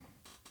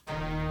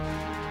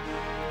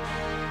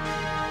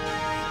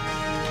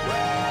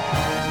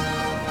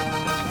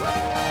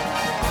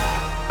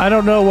I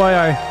don't know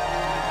why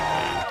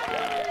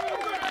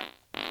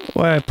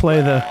I play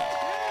the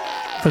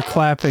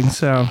clapping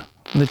sound,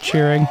 the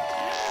cheering.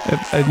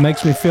 It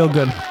makes me feel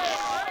good.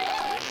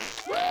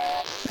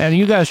 And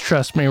you guys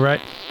trust me,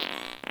 right?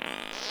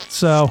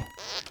 So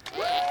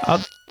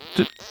I'll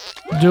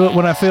do it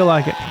when I feel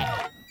like it.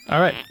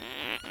 All right.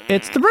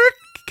 It's the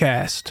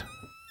Brickcast.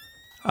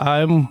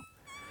 I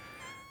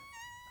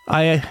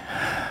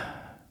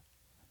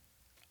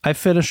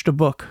finished a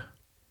book.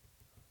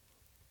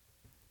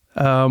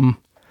 And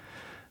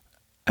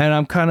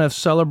I'm kind of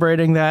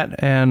celebrating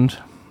that, and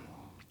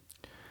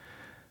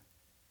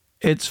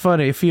it's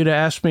funny, if you'd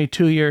asked me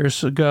 2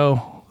 years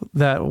ago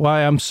that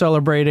why I'm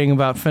celebrating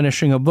about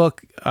finishing a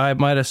book, I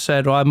might have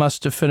said, well, I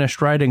must have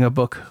finished writing a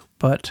book,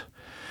 but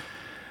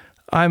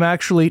I'm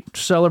actually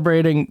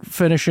celebrating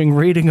finishing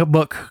reading a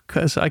book,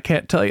 because I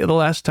can't tell you the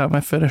last time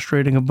I finished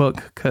reading a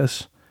book,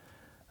 because,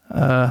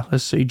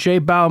 let's see, Jay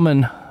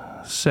Bauman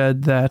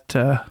said that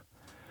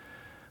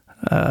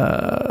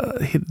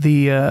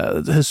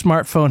his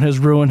smartphone has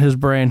ruined his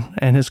brain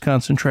and his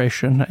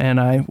concentration, and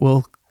I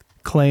will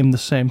claim the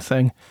same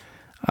thing.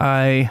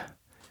 I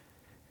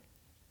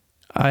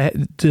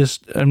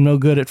just am no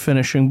good at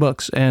finishing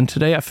books, and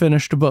today I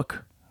finished a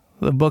book.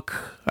 The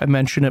book, I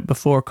mentioned it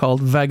before,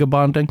 called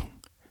Vagabonding.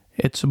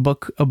 It's a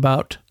book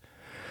about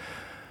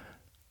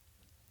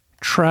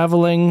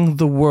traveling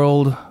the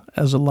world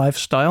as a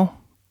lifestyle.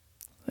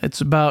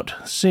 It's about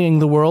seeing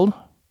the world,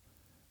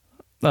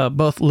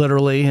 both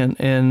literally and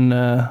in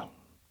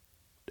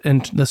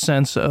the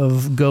sense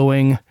of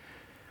going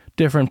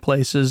different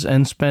places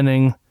and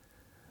spending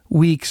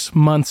weeks,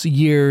 months,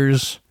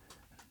 years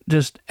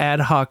just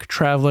ad hoc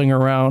traveling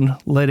around,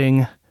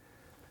 letting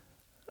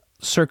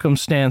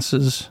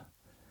circumstances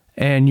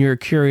and your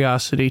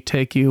curiosity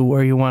take you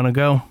where you want to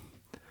go.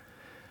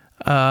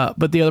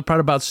 But the other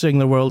part about seeing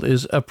the world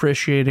is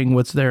appreciating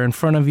what's there in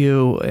front of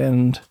you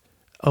and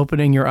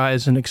opening your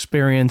eyes and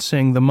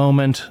experiencing the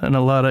moment, and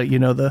a lot of,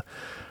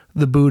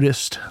 the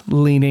Buddhist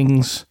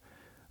leanings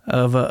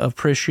of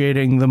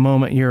appreciating the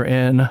moment you're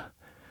in,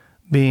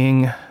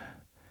 being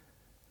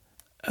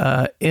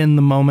in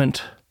the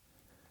moment.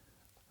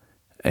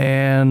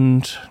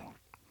 And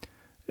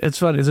it's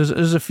funny,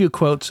 there's a few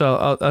quotes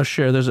I'll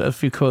share. There's a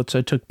few quotes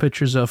I took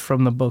pictures of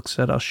from the books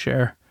that I'll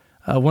share.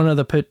 One of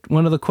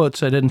the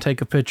quotes I didn't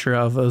take a picture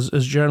of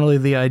is generally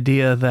the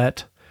idea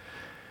that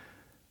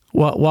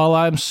while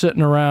I'm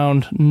sitting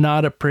around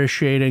not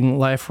appreciating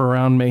life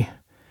around me,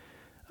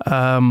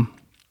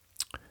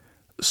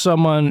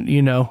 someone,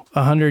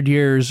 100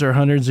 years or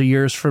hundreds of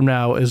years from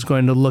now is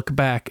going to look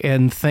back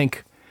and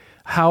think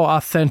how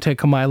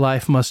authentic my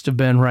life must have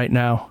been right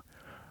now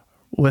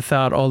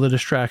without all the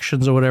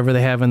distractions or whatever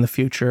they have in the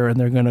future.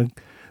 And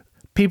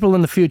people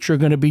in the future are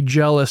going to be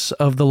jealous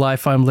of the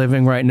life I'm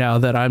living right now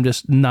that I'm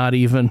just not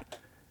even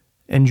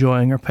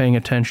enjoying or paying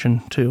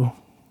attention to.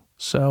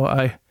 So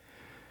I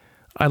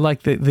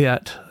like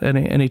that.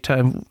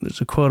 Anytime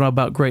there's a quote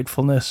about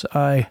gratefulness,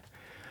 I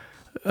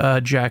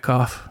jack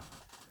off.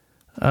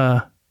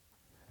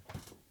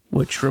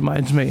 Which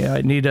reminds me,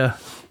 I need to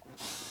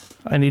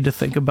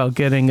think about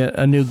getting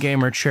a new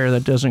gamer chair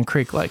that doesn't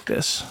creak like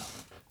this.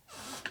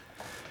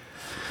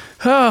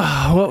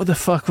 Oh, what the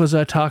fuck was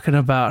I talking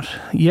about?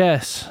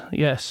 Yes.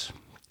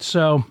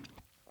 So,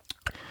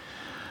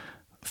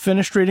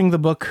 finished reading the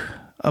book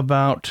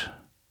about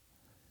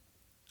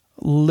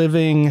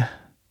living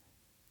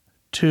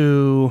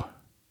to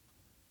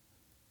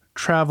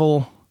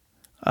travel,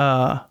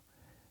 I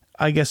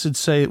guess it'd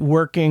say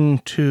working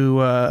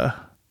to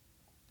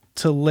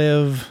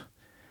live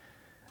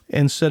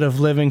instead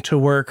of living to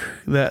work.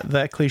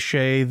 That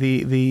cliche,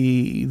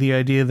 the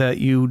idea that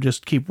you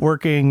just keep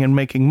working and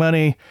making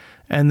money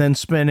and then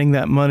spending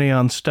that money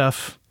on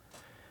stuff.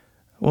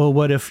 Well,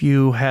 what if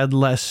you had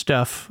less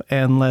stuff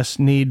and less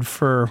need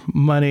for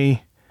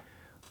money?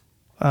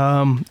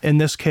 In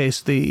this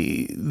case,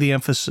 the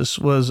emphasis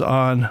was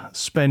on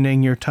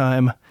spending your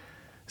time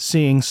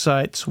seeing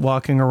sights,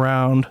 walking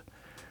around.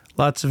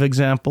 Lots of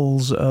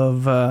examples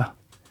of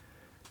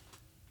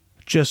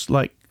just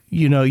like,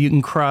 you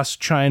can cross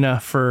China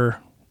for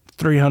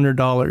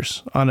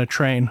 $300 on a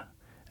train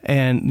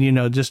and,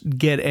 just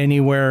get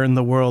anywhere in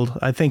the world.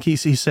 I think he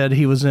said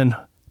he was in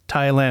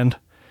Thailand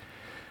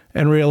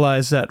and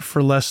realized that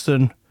for less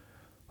than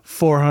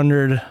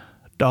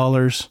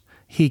 $400,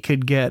 he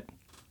could get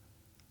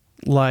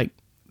like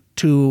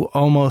to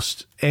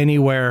almost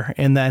anywhere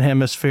in that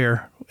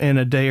hemisphere in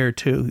a day or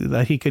two,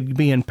 that he could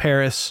be in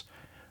Paris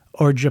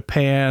or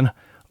Japan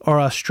or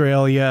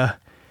Australia.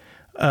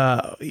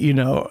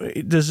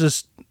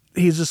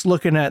 He's just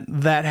looking at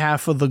that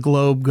half of the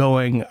globe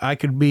going, I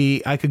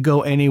could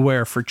go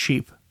anywhere for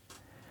cheap.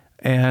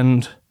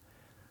 And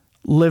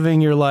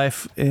living your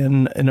life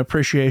in an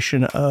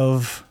appreciation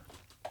of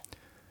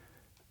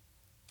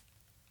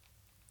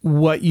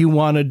what you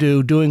want to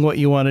do, doing what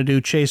you want to do,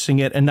 chasing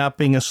it, and not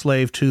being a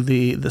slave to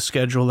the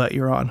schedule that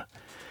you're on.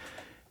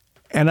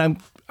 And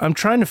I'm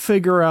trying to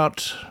figure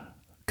out,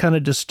 kind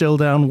of distill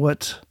down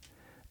what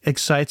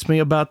excites me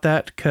about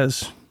that,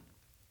 because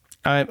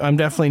I'm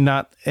definitely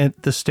not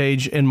at the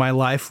stage in my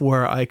life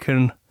where I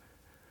can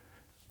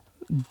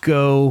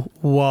go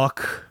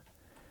walk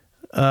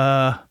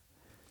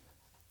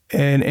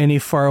in any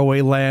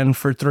faraway land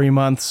for 3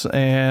 months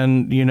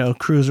and,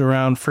 cruise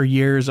around for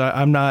years.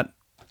 I'm not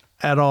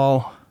at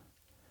all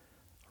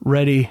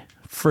ready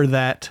for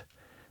that.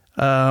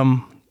 I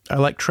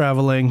like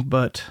traveling,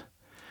 but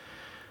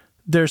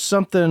there's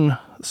something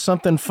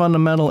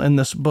fundamental in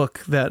this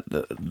book that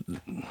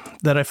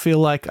I feel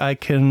like I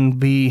can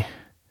be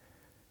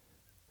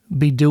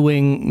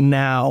doing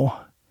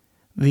now.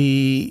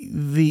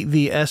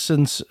 The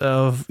essence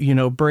of,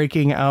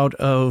 breaking out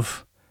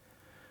of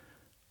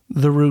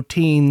the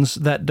routines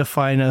that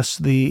define us,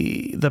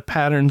 the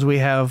patterns we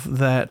have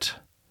that,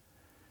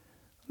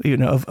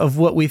 of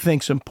what we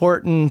think's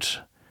important,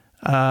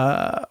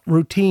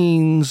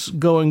 routines,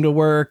 going to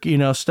work,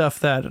 stuff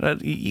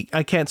that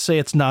I can't say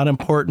it's not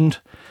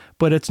important,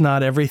 but it's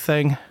not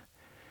everything.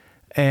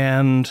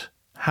 And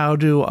how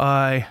do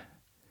I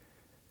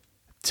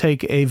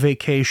take a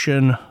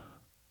vacation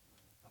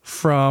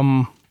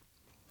from,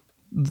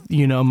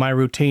 my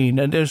routine?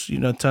 And there's,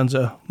 tons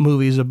of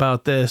movies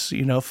about this,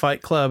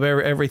 Fight Club,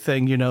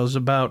 everything, is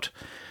about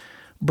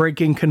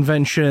breaking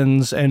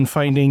conventions and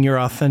finding your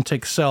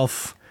authentic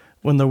self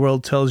when the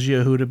world tells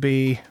you who to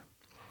be.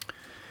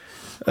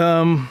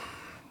 And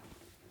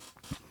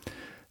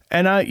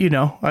I've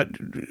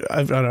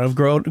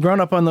grown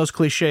up on those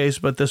cliches,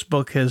 but this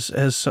book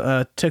has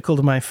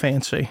tickled my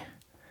fancy.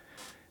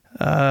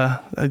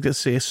 I can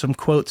see some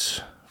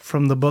quotes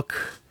from the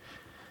book.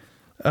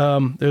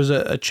 There's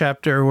a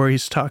chapter where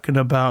he's talking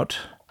about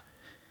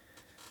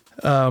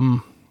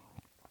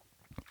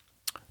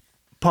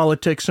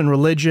politics and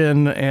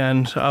religion,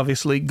 and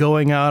obviously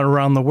going out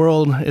around the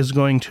world is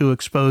going to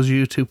expose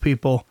you to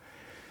people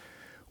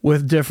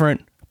with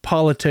different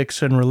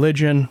politics and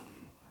religion.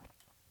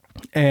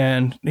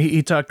 And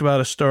he talked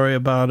about a story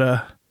about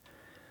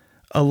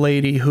a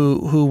lady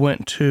who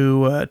went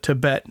to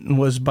Tibet and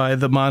was by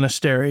the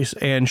monasteries,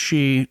 and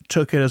she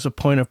took it as a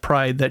point of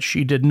pride that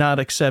she did not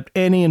accept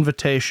any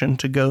invitation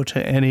to go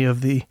to any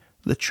of the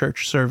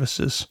church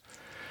services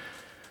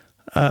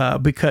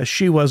because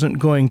she wasn't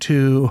going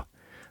to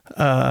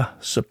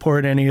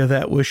support any of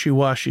that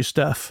wishy-washy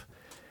stuff.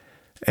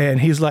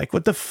 And he's like,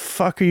 what the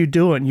fuck are you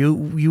doing?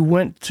 You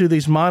went to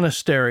these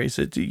monasteries.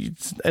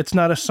 It's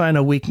not a sign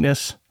of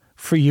weakness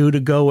for you to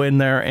go in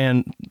there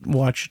and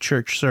watch a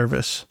church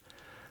service,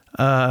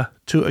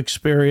 to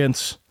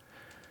experience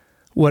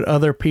what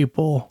other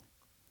people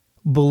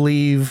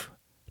believe,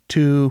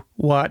 to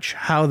watch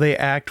how they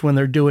act when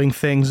they're doing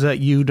things that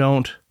you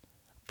don't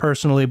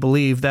personally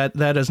believe.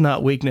 That is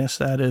not weakness.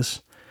 That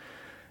is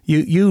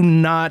you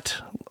not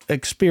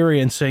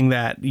experiencing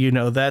that.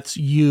 That's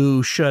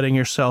you shutting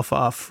yourself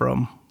off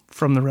from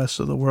the rest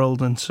of the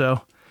world. And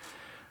so,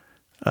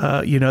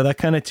 that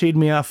kind of teed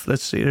me off.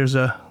 Let's see, there's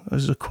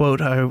a quote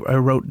I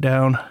wrote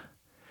down.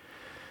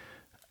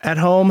 At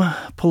home,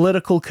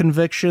 political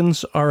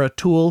convictions are a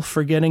tool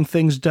for getting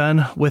things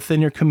done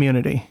within your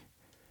community.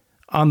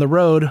 On the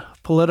road,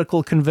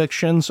 political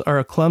convictions are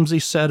a clumsy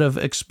set of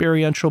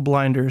experiential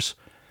blinders,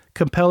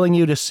 compelling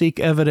you to seek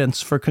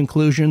evidence for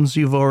conclusions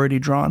you've already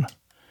drawn.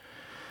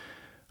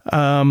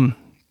 I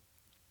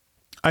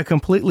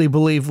completely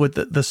believe with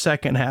the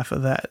second half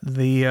of that.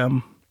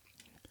 The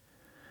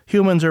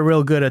humans are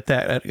real good at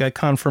that, at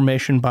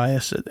confirmation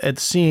bias, at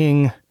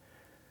seeing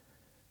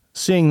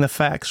the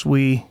facts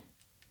we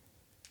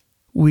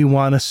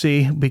want to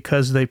see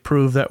because they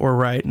prove that we're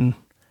right. And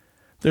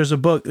there's a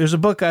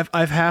book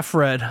I've half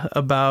read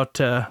about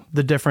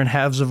the different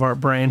halves of our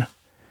brain,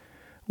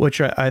 which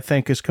I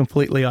think is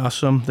completely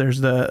awesome.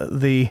 There's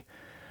the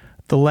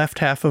left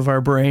half of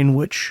our brain,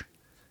 which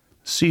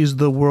sees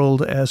the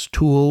world as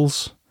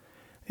tools.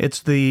 It's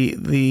the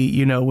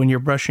when you're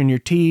brushing your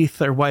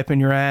teeth or wiping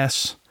your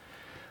ass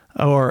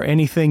or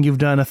anything you've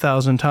done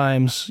 1,000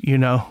 times,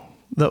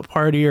 the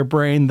part of your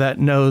brain that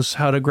knows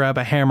how to grab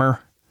a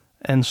hammer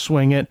and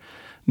swing it,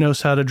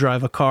 knows how to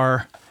drive a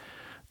car.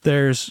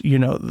 There's,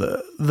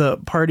 the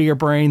part of your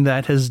brain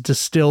that has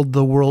distilled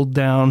the world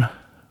down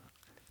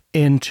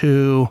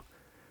into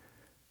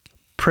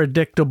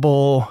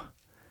predictable,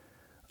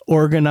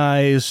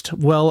 organized,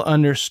 well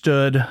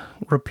understood,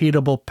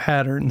 repeatable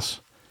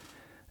patterns.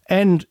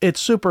 And it's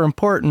super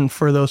important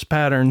for those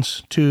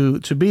patterns to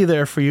be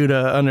there for you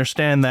to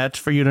understand that,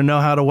 for you to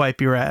know how to wipe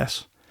your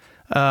ass.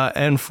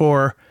 And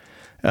for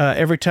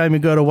every time you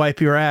go to wipe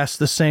your ass,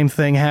 the same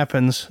thing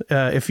happens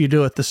if you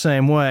do it the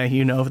same way.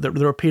 The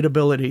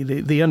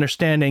repeatability, the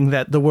understanding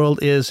that the world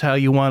is how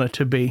you want it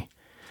to be.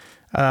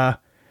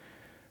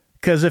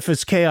 Because if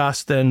it's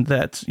chaos, then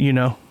that,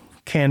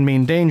 can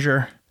mean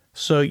danger.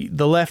 So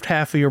the left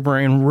half of your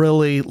brain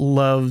really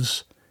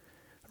loves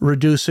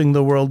reducing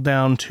the world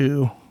down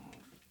to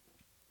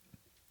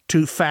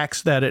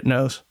facts that it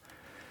knows.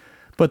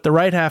 But the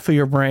right half of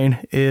your brain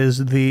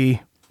is the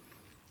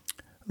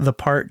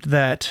part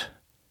that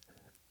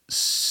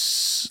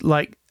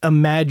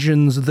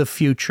imagines the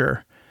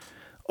future,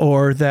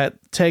 or that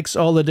takes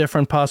all the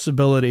different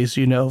possibilities.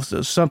 You know,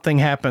 so something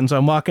happens.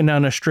 I'm walking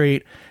down the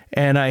street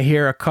and I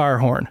hear a car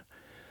horn.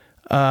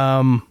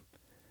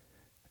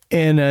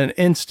 In an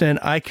instant,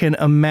 I can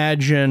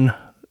imagine,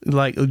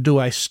 like, do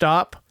I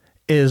stop?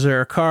 Is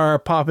there a car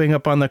popping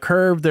up on the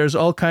curb? There's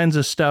all kinds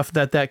of stuff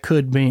that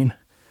could mean.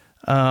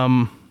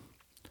 And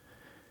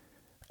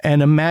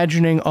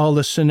imagining all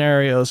the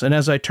scenarios. And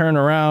as I turn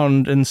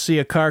around and see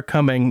a car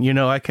coming, you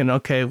know, I can,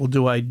 okay, well,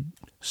 do I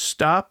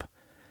stop?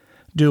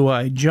 Do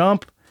I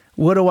jump?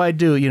 What do I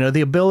do? You know,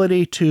 the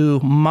ability to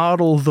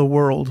model the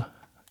world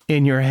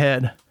in your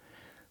head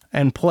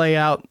and play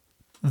out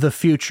the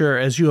future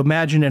as you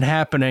imagine it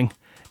happening,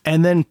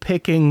 and then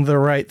picking the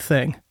right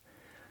thing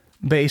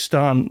based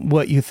on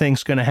what you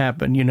think's going to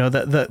happen. You know,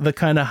 the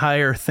kind of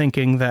higher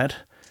thinking that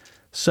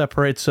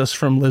separates us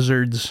from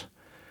lizards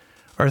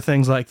or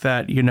things like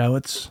that. You know,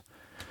 it's,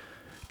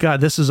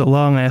 God, this is a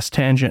long ass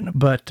tangent,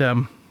 but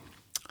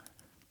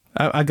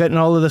I got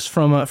all of this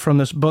from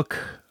this book.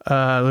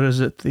 What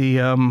is it?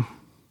 The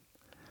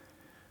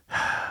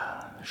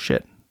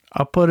shit.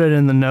 I'll put it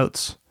in the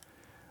notes.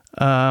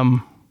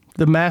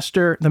 The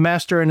master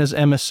and his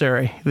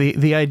emissary.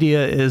 The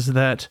idea is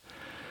that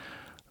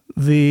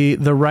the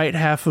right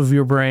half of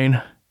your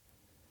brain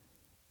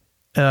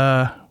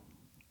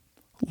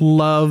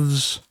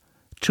loves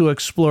to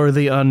explore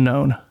the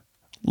unknown,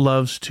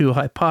 loves to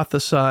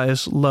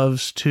hypothesize,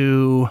 loves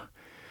to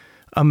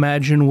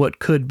imagine what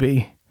could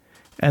be,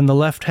 and the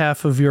left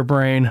half of your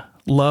brain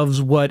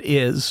loves what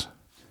is.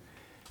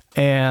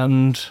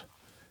 And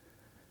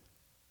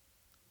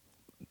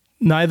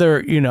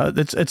neither, you know,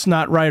 it's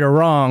not right or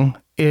wrong.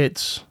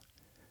 It's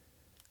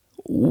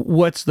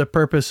what's the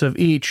purpose of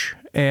each,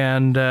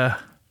 and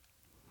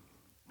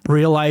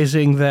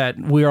realizing that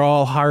we're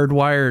all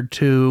hardwired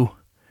to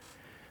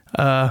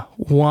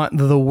want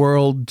the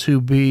world to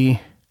be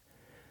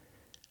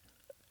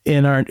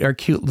in our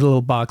cute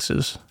little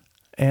boxes.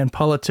 And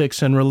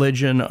politics and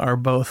religion are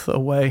both a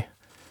way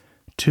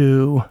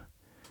to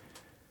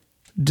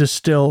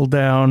distill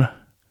down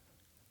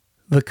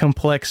the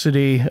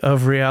complexity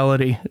of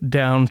reality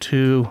down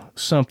to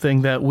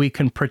something that we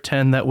can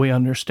pretend that we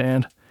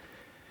understand.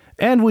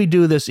 And we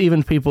do this,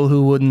 even people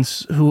who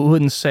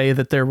wouldn't say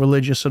that they're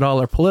religious at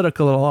all or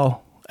political at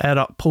all.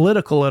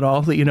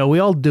 That, you know, we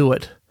all do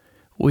it.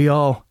 We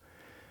all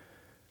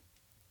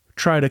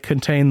try to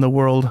contain the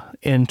world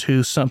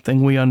into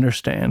something we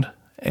understand.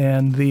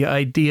 And the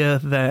idea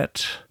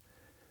that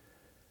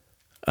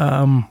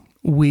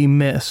we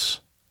miss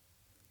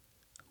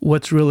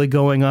what's really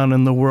going on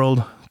in the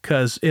world,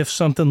 because if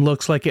something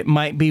looks like it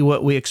might be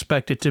what we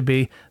expect it to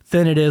be,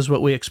 then it is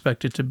what we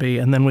expect it to be,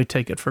 and then we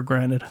take it for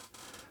granted.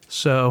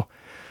 So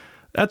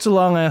that's a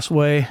long-ass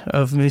way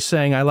of me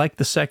saying I like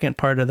the second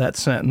part of that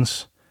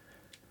sentence.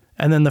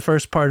 And then the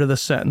first part of the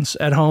sentence: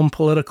 at home,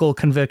 political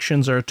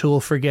convictions are a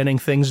tool for getting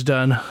things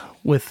done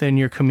within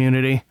your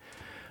community.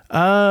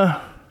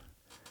 I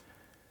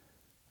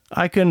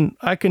can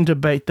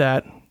debate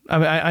that. I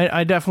mean,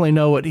 I definitely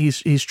know what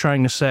he's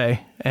trying to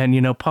say. And,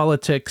 you know,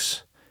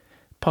 politics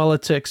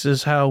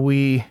is how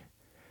we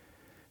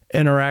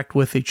interact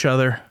with each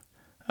other.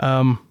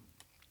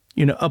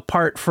 You know,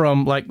 apart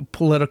from like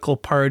political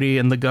party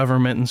and the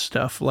government and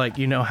stuff, like,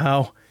 you know,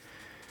 how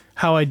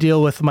I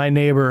deal with my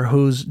neighbor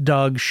whose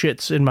dog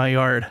shits in my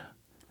yard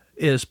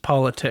is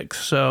politics.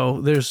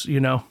 So there's, you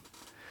know,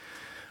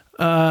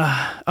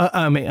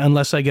 I mean,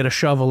 unless I get a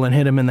shovel and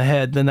hit him in the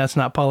head, then that's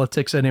not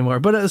politics anymore.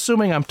 But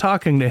assuming I'm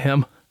talking to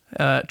him,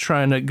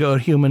 trying to go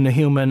human to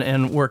human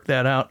and work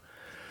that out.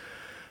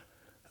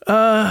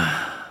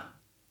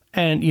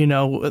 And, you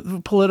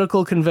know,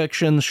 political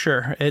convictions,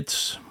 sure,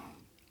 it's...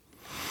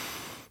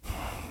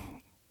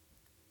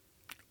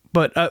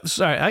 But,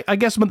 sorry, I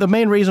guess the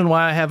main reason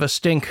why I have a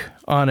stink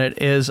on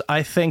it is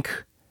I think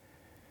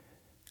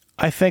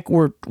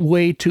we're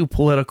way too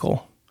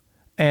political,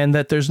 and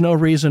that there's no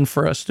reason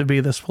for us to be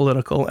this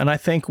political. And I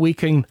think we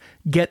can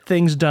get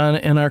things done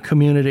in our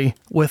community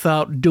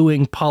without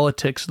doing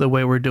politics the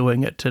way we're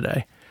doing it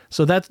today.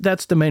 So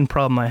that's the main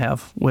problem I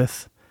have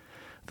with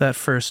that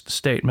first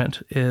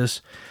statement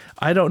is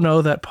I don't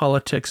know that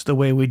politics the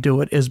way we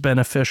do it is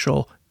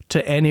beneficial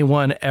to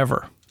anyone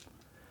ever.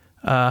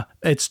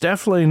 It's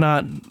definitely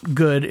not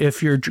good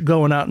if you're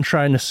going out and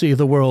trying to see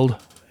the world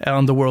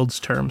on the world's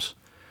terms.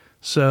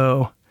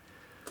 So,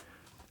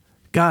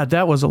 God,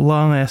 that was a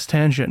long-ass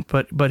tangent,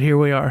 but here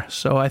we are.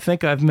 So I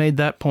think I've made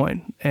that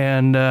point,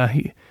 and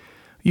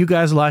you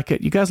guys like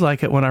it. You guys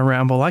like it when I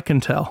ramble. I can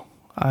tell.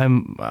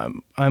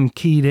 I'm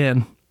keyed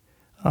in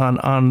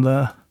on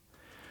the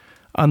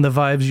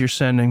vibes you're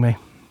sending me.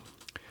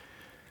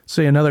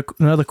 See, another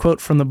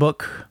quote from the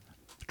book.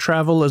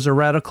 Travel is a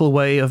radical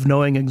way of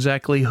knowing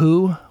exactly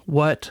who,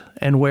 what,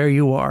 and where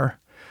you are,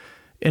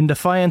 in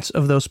defiance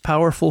of those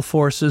powerful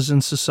forces in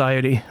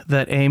society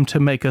that aim to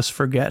make us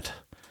forget.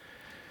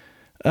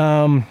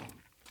 I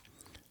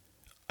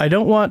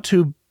don't want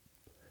to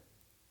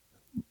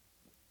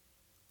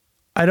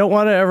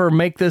ever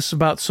make this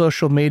about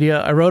social media.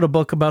 I wrote a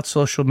book about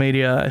social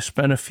media. I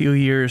spent a few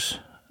years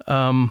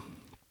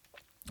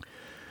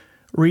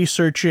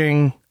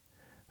researching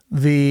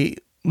the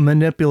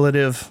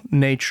manipulative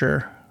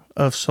nature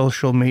of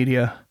social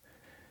media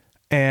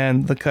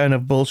and the kind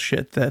of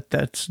bullshit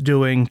that's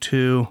doing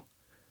to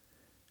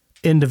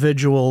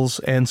individuals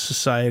and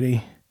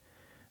society.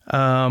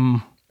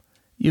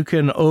 You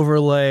can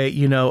overlay,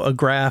 a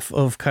graph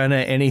of kind of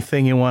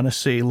anything you want to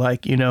see,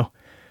 like,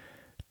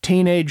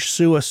 teenage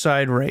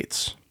suicide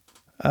rates,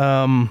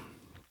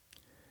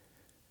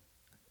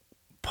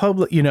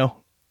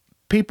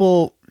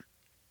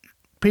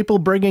 people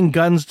bringing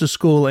guns to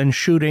school and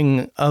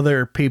shooting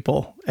other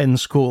people in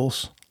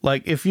schools.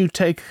 Like, if you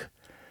take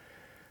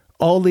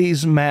all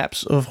these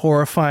maps of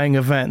horrifying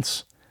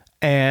events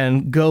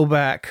and go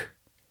back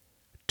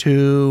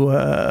to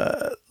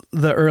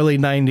the early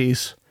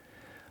 90s,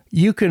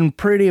 you can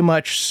pretty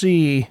much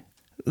see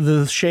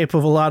the shape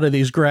of a lot of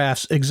these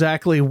graphs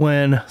exactly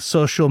when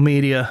social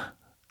media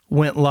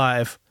went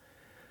live,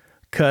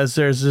 because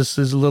there's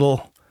these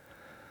little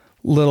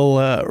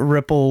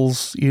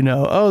ripples,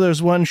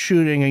 there's one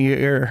shooting a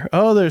year.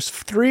 Oh, there's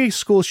 3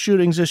 school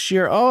shootings this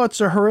year. Oh,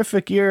 it's a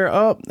horrific year.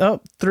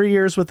 Oh, 3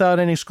 years without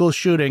any school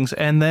shootings.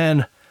 And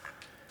then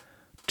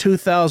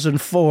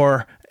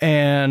 2004,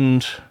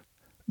 and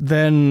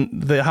then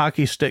the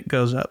hockey stick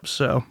goes up.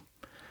 So,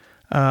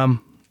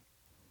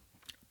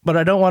 but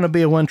I don't want to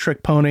be a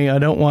one-trick pony. I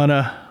don't want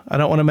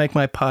to make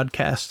my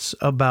podcasts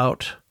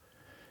about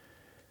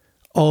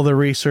all the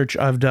research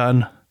I've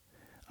done.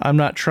 I'm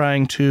not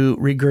trying to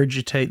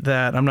regurgitate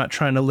that. I'm not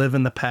trying to live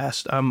in the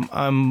past.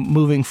 I'm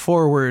moving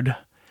forward.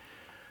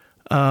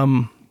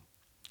 But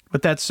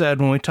that said,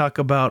 when we talk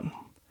about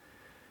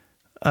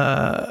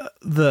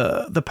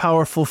the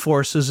powerful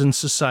forces in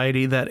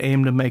society that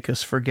aim to make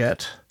us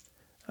forget,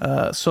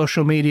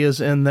 social media is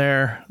in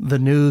there. The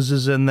news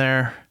is in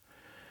there.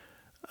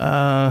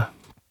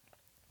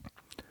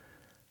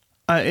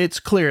 It's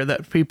clear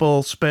that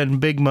people spend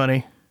big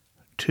money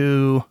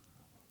to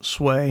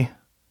sway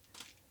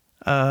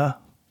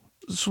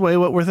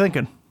what we're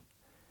thinking.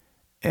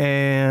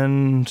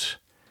 And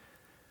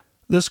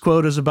this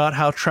quote is about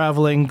how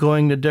traveling,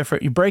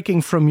 you're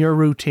breaking from your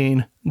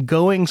routine,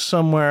 going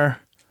somewhere,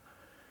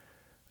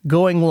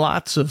 going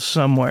lots of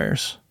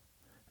somewheres,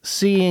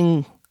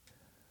 seeing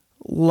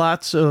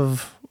lots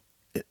of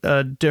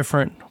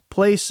different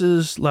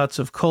places, lots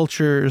of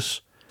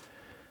cultures,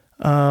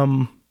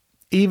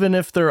 even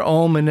if they're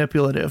all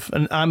manipulative.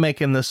 And I'm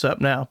making this up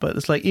now, but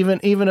it's like,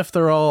 even if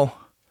they're all,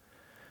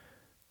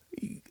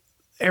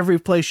 every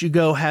place you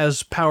go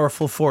has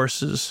powerful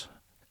forces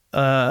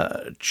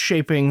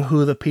shaping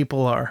who the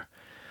people are.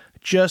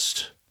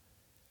 Just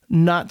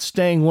not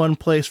staying one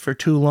place for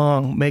too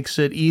long makes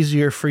it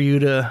easier for you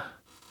to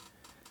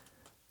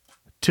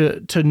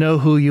know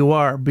who you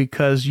are,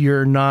 because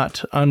you're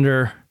not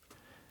under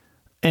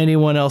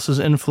anyone else's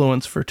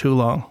influence for too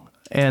long.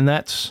 And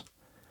that's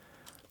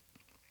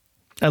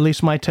at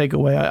least my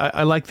takeaway.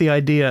 I like the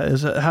idea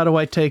is, how do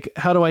I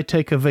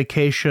take a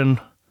vacation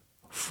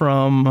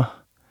from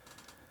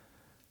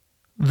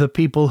the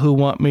people who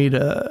want me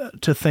to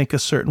think a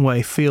certain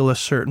way, feel a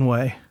certain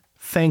way,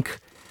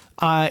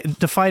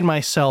 define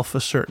myself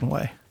a certain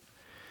way.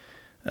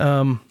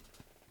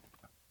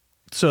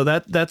 So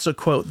that's a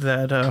quote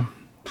that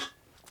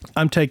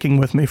I'm taking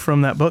with me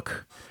from that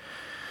book.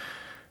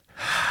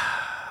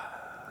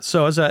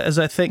 So as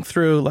I think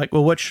through, like,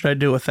 well, what should I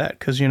do with that?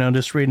 Because,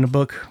 just reading a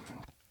book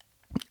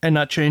and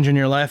not changing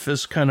your life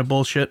is kind of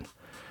bullshit.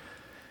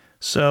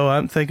 So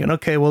I'm thinking,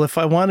 okay, well, if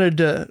I wanted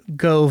to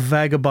go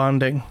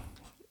vagabonding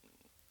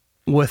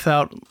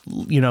without,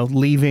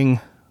 leaving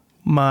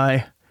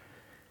my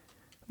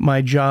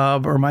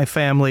job or my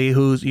family,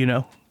 who's,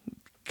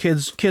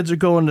 kids are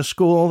going to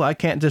school. I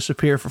can't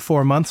disappear for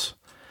 4 months.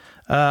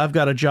 I've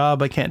got a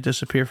job. I can't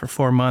disappear for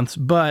 4 months,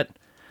 but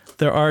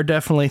there are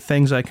definitely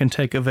things I can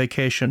take a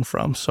vacation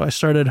from. So I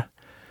started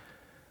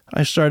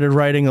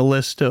writing a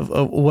list of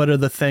what are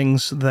the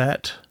things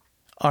that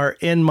are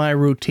in my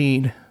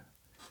routine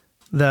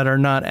that are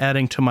not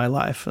adding to my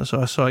life.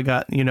 So I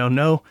got,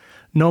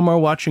 no more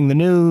watching the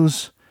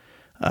news,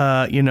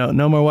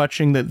 no more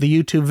watching the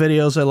YouTube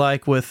videos I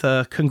like with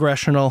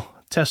congressional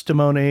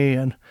testimony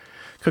and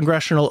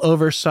congressional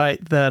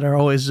oversight that are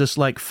always just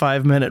like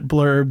 5-minute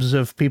blurbs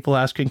of people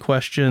asking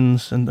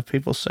questions and the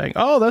people saying,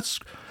 oh, that's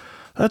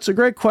a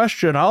great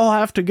question. I'll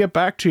have to get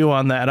back to you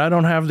on that. I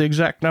don't have the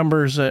exact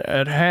numbers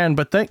at hand,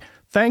 but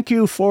thank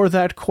you for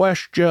that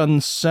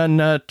question,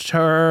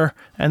 Senator.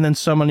 And then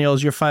someone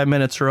yells, your 5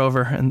 minutes are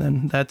over, and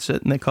then that's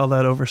it, and they call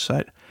that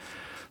oversight.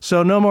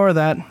 So no more of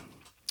that.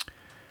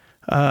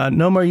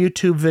 No more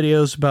YouTube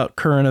videos about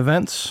current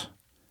events.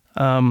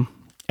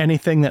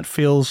 Anything that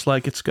feels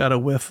like it's got a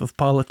whiff of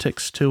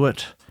politics to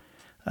it.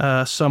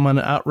 Someone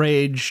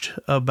outraged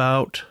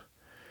about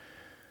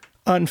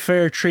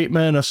unfair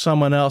treatment of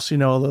someone else,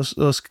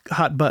 those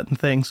hot button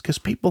things, because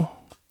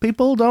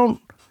people don't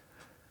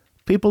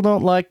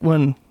like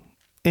when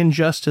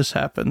injustice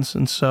happens.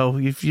 And so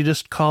if you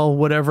just call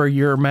whatever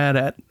you're mad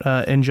at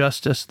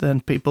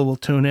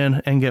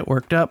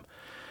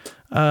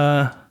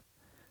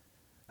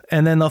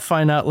and then they'll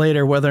find out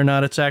later whether or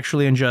not it's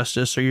actually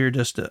injustice or you're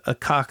just a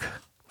cock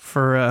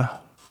for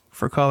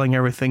calling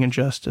everything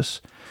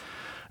injustice.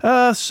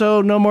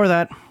 So no more of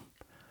that.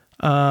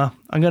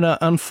 I'm going to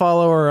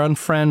unfollow or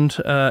unfriend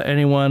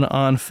anyone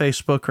on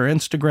Facebook or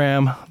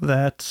Instagram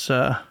that's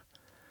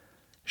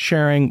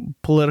sharing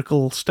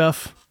political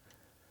stuff,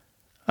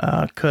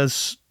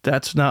 because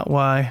that's not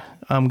why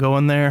I'm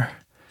going there.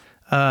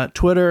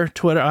 Twitter,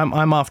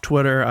 I'm off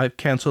Twitter. I've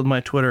canceled my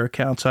Twitter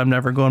account, so I'm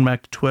never going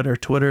back to Twitter.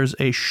 Twitter's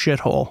a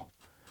shithole.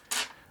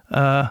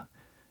 I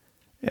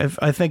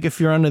think if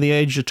you're under the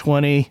age of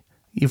 20,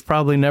 you've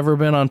probably never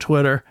been on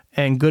Twitter,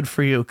 and good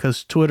for you,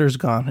 because Twitter's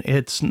gone.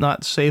 It's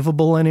not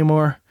savable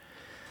anymore.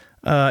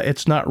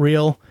 It's not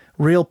real.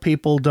 Real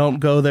people don't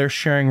go there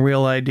sharing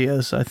real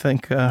ideas. I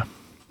think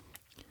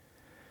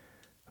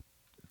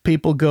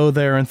people go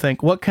there and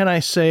think, what can I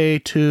say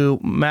to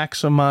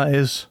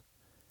maximize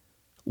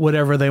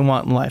whatever they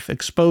want in life?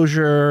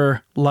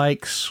 Exposure,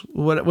 likes,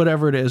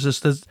 whatever it is.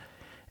 It's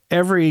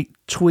every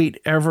tweet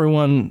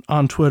everyone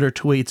on Twitter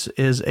tweets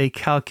is a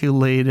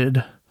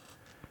calculated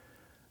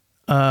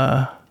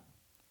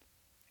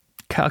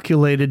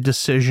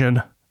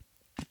decision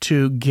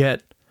to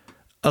get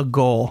a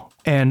goal.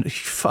 And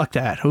fuck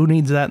that. Who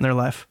needs that in their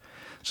life?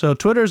 So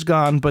Twitter's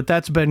gone, but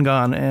that's been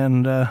gone.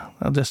 And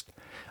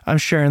I'm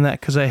sharing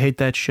that because I hate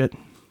that shit.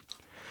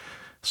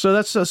 So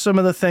that's some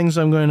of the things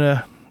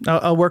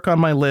I'll work on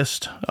my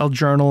list. I'll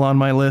journal on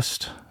my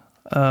list.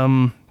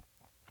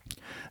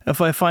 If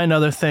I find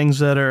other things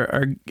that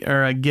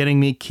are getting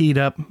me keyed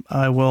up,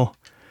 I will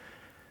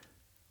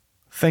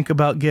think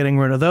about getting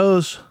rid of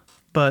those.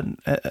 But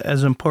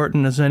as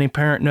important as any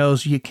parent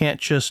knows, you can't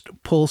just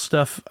pull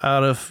stuff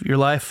out of your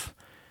life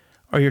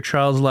or your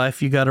child's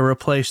life. You got to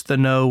replace the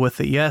no with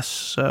a yes.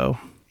 So,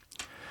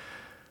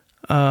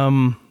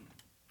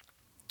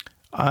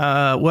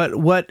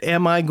 what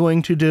am I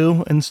going to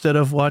do instead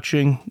of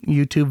watching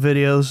YouTube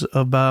videos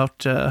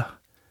about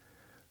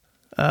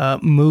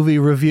movie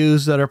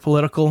reviews that are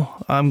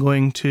political? I'm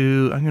going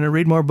to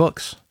read more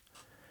books.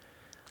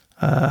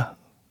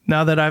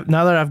 Now that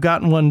I've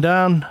gotten one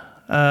down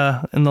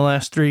in the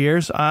last 3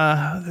 years,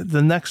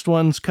 the next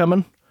one's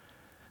coming.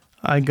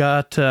 I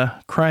got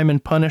Crime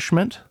and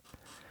Punishment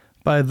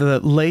by the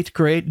late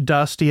great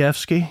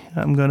Dostoevsky.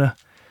 I'm gonna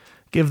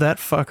give that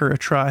fucker a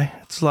try.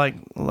 It's like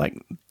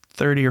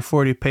 30 or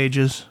 40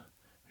 pages.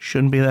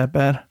 Shouldn't be that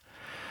bad.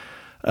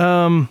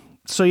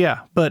 So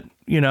yeah, but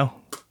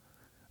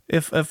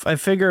if I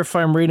figure if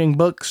I'm reading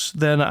books,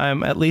 then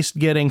I'm at least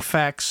getting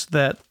facts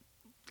that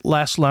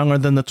last longer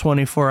than the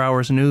 24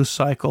 hours news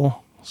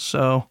cycle.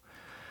 So,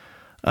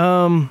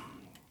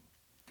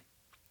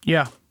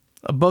 yeah,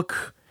 a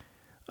book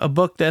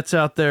that's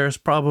out there is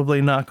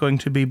probably not going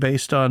to be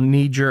based on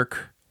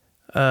knee-jerk,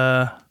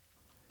 rile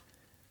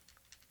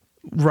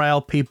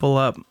people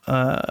up,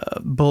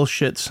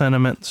 bullshit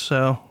sentiment.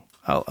 So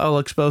I'll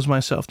expose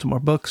myself to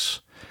more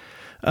books.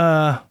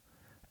 And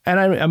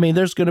I mean,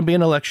 there's going to be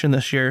an election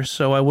this year,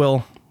 so I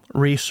will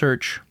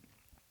research.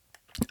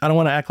 I don't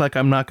want to act like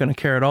I'm not going to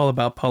care at all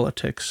about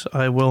politics.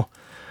 I will,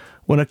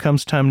 when it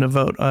comes time to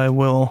vote, I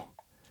will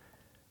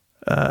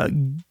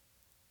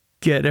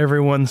get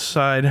everyone's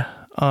side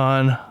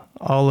on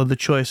all of the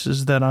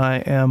choices that I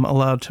am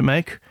allowed to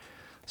make.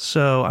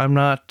 So I'm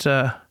not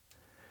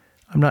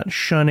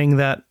shunning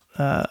that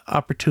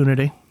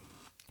opportunity.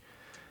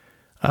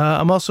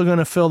 I'm also going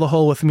to fill the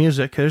hole with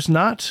music.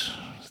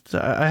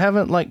 I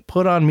haven't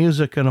put on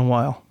music in a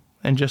while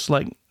and just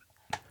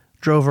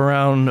drove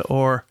around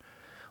or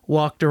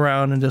walked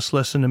around and just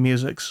listened to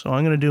music. So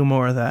I'm going to do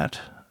more of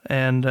that,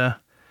 and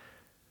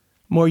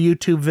more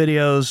YouTube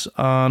videos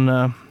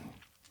on.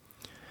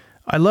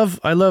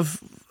 I've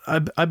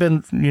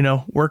been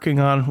working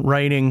on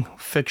writing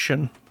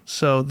fiction,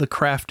 so the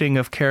crafting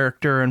of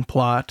character and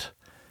plot,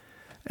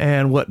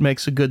 and what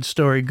makes a good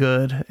story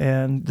good.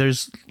 And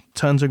there's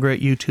tons of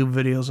great YouTube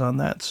videos on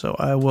that. So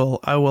I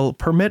will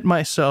permit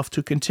myself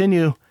to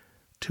continue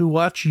to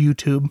watch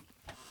YouTube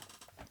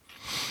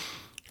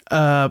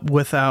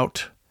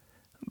without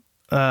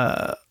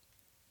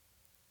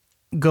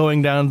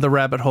going down the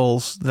rabbit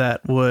holes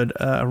that would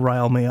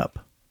rile me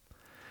up.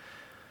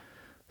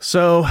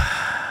 So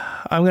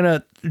I'm going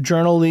to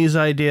journal these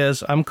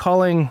ideas. I'm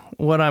calling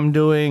what I'm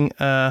doing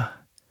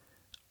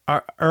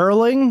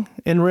IRLing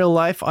in real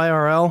life,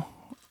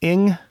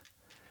 IRLing.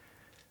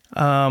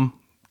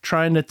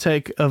 Trying to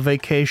take a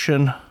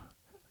vacation,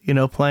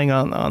 playing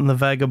on the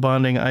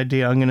vagabonding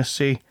idea. I'm going to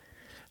see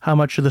how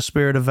much of the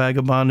spirit of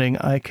vagabonding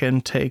I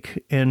can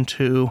take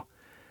into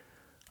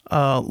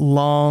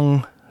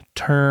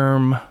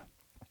long-term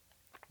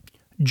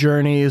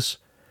journeys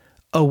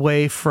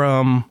away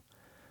from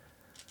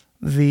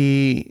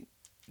the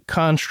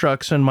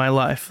constructs in my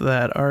life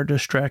that are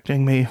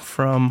distracting me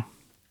from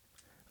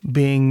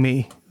being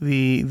me,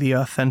 the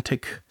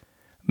authentic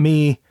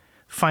me,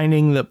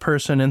 finding the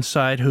person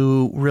inside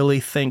who really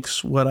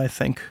thinks what I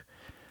think.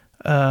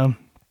 And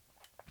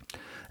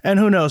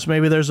who knows,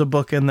 maybe there's a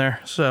book in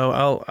there. So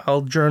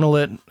I'll journal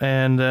it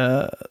and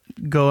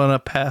go on a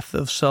path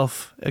of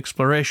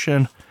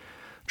self-exploration,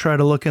 try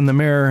to look in the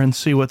mirror and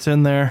see what's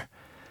in there.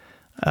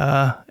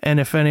 And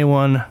if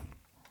anyone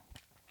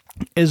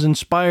is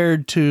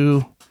inspired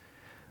to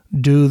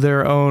do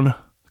their own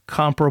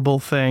comparable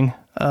thing,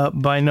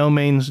 by no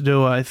means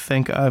do I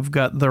think I've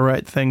got the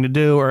right thing to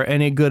do or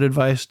any good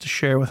advice to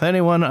share with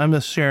anyone. I'm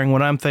just sharing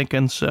what I'm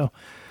thinking, so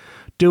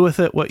do with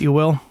it what you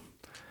will.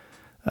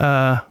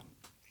 But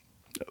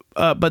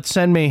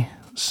send me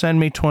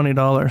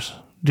 $20.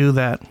 Do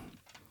that.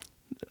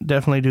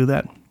 Definitely do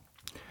that.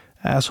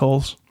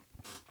 Assholes.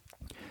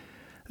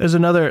 There's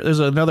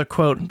another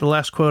quote. The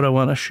last quote I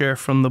want to share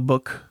from the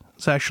book.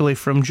 It's actually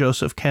from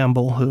Joseph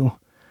Campbell, who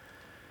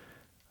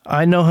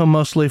I know him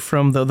mostly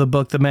from the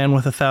book The Man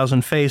with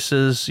 1,000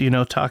 Faces,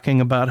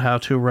 talking about how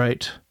to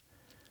write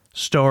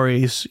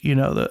stories.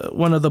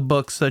 One of the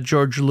books that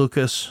George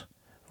Lucas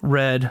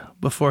read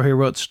before he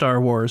wrote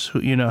Star Wars,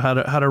 how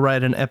to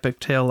write an epic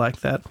tale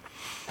like that.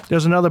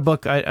 There's another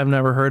book I've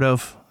never heard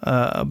of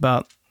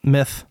about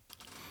myth.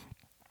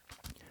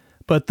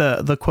 But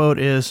the quote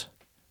is,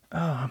 "Oh,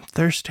 I'm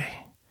thirsty.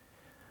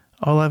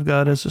 All I've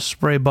got is a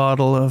spray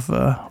bottle of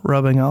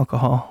rubbing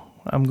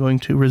alcohol. I'm going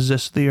to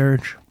resist the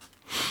urge."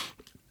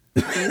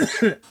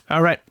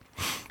 All right.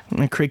 I'm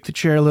going to creak the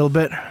chair a little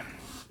bit.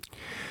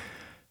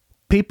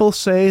 People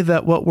say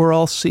that what we're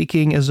all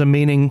seeking is a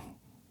meaning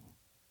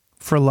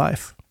for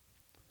life.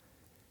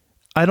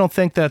 I don't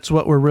think that's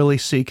what we're really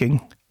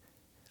seeking.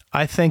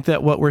 I think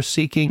that what we're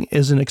seeking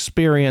is an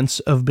experience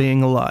of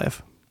being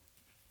alive.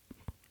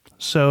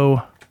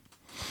 So,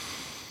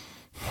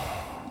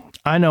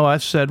 I know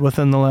I've said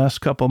within the last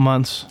couple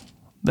months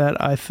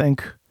that I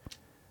think,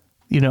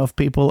 if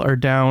people are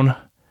down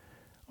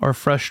or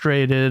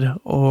frustrated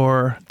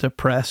or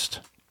depressed,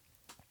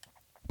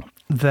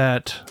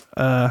 that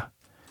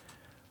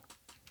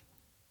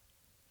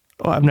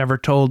I've never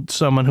told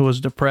someone who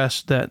was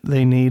depressed that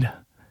they need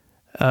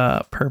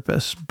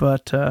purpose,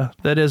 but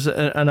that is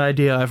an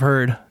idea I've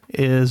heard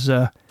is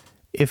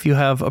if you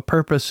have a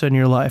purpose in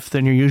your life,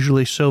 then you're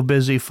usually so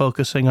busy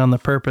focusing on the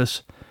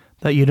purpose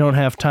that you don't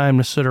have time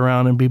to sit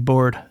around and be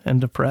bored and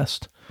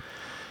depressed.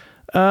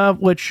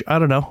 Which, I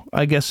don't know,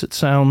 I guess it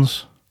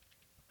sounds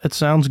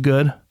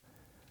good.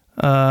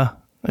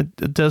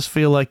 It does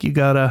feel like you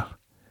gotta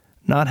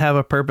not have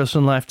a purpose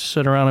in life to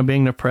sit around and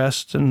being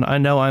depressed. And I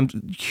know I'm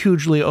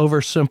hugely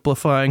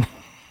oversimplifying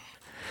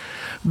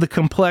the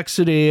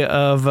complexity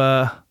of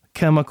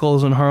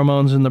chemicals and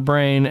hormones in the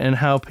brain and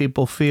how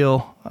people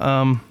feel.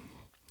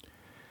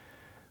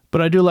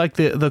 But I do like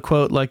the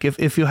quote, like,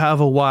 if you have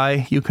a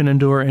why, you can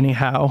endure any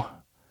how.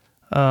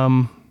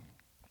 If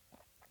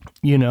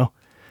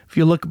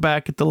you look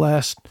back at the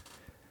last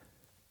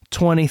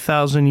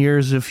 20,000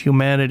 years of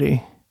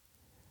humanity,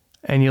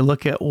 and you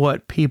look at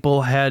what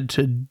people had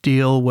to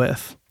deal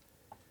with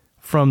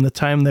from the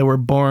time they were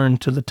born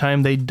to the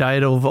time they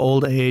died of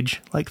old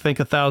age. Like, think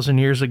 1,000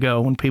 years ago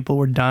when people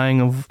were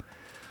dying of,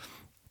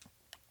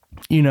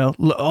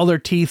 all their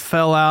teeth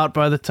fell out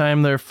by the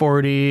time they're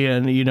 40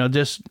 and,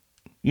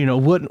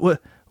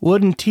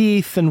 wooden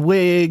teeth and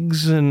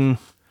wigs and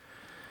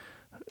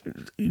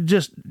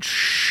just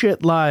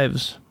shit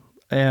lives.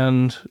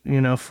 And,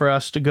 for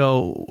us to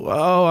go,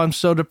 oh, I'm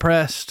so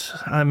depressed.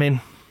 I mean,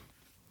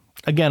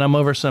 again, I'm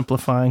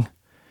oversimplifying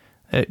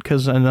it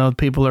because I know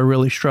people are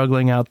really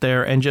struggling out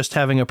there, and just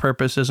having a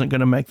purpose isn't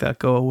going to make that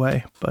go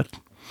away. But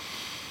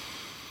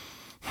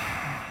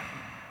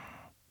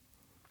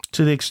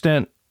to the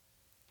extent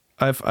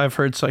I've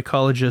heard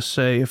psychologists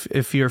say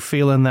if you're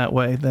feeling that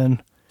way,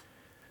 then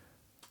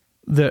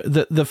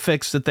the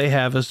fix that they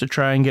have is to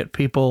try and get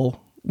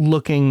people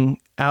looking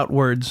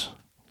outwards,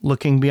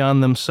 looking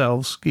beyond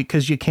themselves,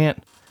 because you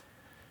can't.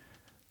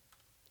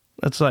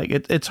 It's like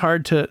it's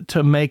hard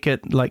to make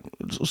it like,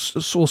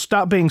 so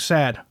stop being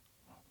sad.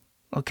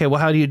 Okay,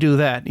 well, how do you do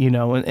that?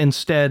 And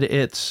instead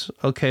it's,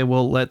 okay,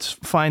 well, let's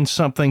find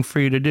something for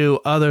you to do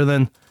other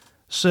than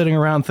sitting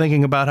around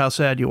thinking about how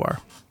sad you are.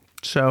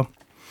 So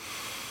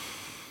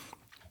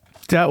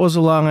that was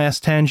a long ass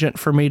tangent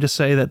for me to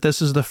say that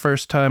this is the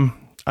first time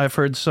I've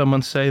heard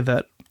someone say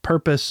that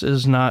purpose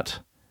is not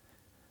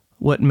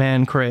what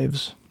man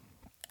craves,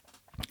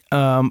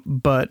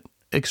 but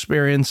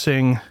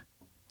experiencing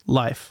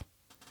life.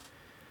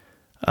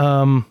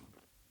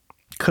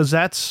 'Cause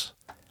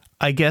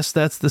I guess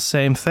that's the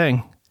same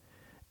thing.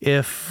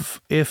 If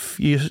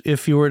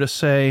you were to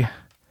say,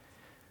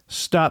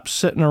 stop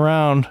sitting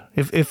around,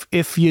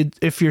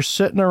 if you're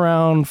sitting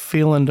around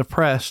feeling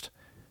depressed,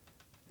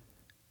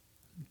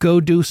 go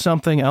do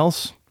something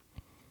else.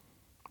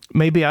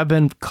 Maybe I've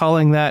been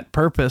calling that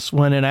purpose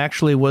when it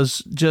actually was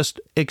just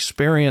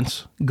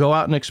experience. Go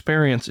out and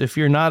experience. If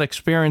you're not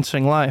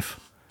experiencing life,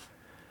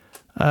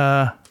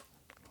 and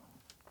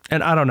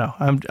I don't know,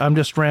 I'm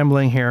just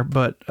rambling here,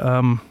 but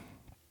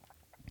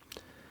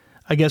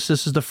I guess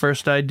this is the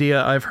first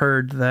idea I've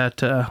heard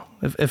that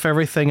if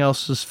everything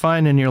else is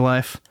fine in your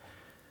life,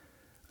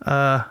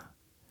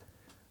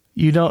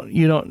 you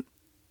don't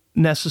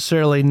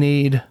necessarily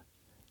need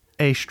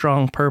a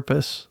strong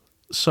purpose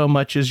so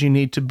much as you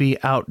need to be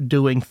out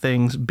doing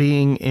things,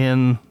 being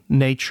in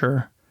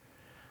nature,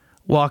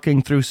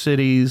 walking through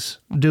cities,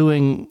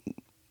 doing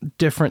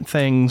different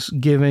things,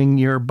 giving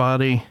your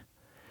body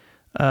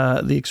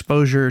the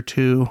exposure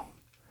to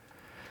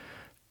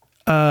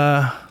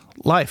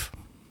life.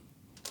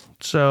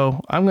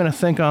 So I'm going to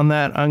think on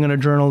that. I'm going to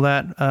journal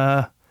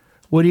that.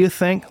 What do you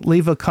think?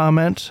 Leave a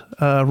comment,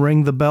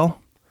 ring the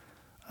bell,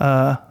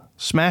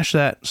 smash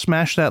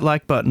that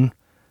like button.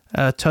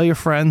 Tell your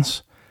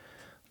friends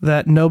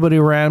that nobody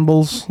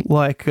rambles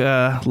like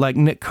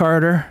Nick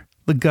Carter,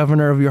 the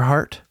governor of your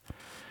heart.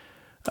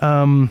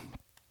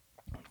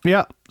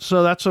 Yeah,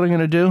 so that's what I'm going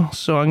to do.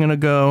 So I'm going to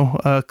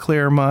go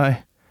clear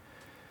my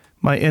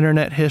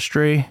internet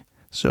history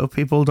so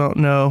people don't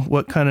know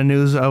what kind of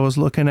news I was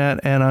looking at,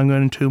 and I'm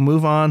going to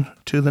move on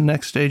to the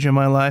next stage of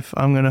my life.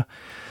 I'm going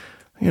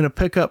to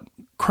pick up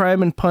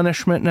Crime and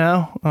Punishment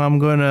now. I'm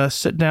going to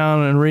sit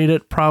down and read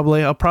it.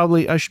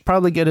 I should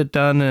probably get it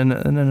done in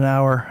an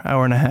hour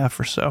and a half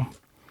or so.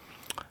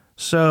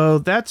 So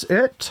that's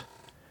it.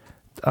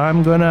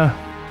 I'm gonna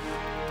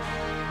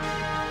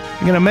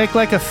make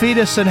like a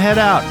fetus and head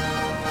out.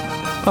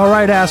 All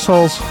right,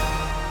 assholes.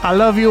 I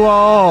love you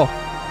all.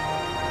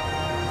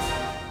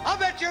 I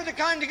bet you're the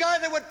kind of guy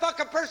that would fuck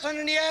a person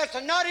in the ass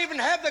and not even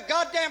have the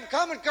goddamn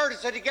common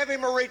courtesy to give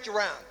him a reach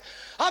around.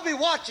 I'll be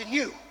watching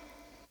you.